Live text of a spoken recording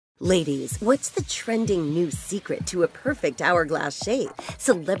Ladies, what's the trending new secret to a perfect hourglass shape?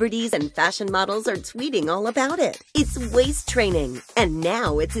 Celebrities and fashion models are tweeting all about it. It's waist training. And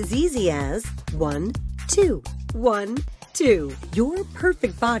now it's as easy as 1, 2, 1, 2. Your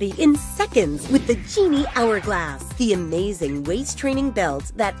perfect body in seconds with the Genie HourGlass, the amazing waist training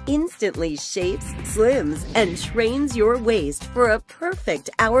belt that instantly shapes, slims, and trains your waist for a perfect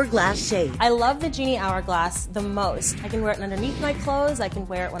hourglass shape. I love the Genie HourGlass the most. I can wear it underneath my clothes, I can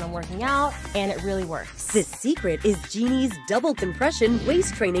wear it when I'm working out, and it really works. The secret is Genie's double compression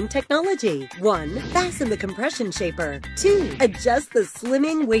waist training technology. 1. Fasten the compression shaper. 2. Adjust the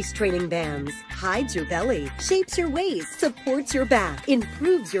slimming waist training bands. Hides your belly, shapes your waist, supports your back,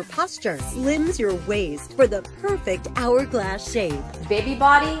 improves your posture, slims your waist for the perfect hourglass shape. Baby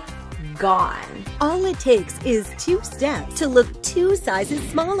body, gone. All it takes is 2 steps to look 2 sizes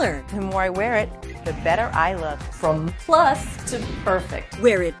smaller. The more I wear it, the better I look. From plus to perfect.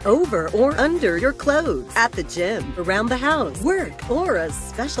 Wear it over or under your clothes, at the gym, around the house, work, or a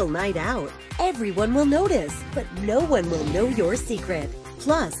special night out. Everyone will notice, but no one will know your secret.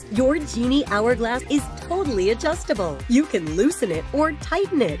 Plus, your Genie HourGlass is totally adjustable. You can loosen it or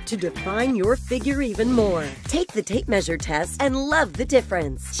tighten it to define your figure even more. Take the tape measure test and love the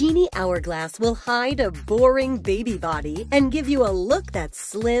difference. Genie HourGlass will hide a boring baby body and give you a look that's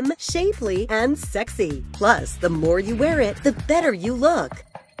slim, shapely, and sexy. Plus, the more you wear it, the better you look.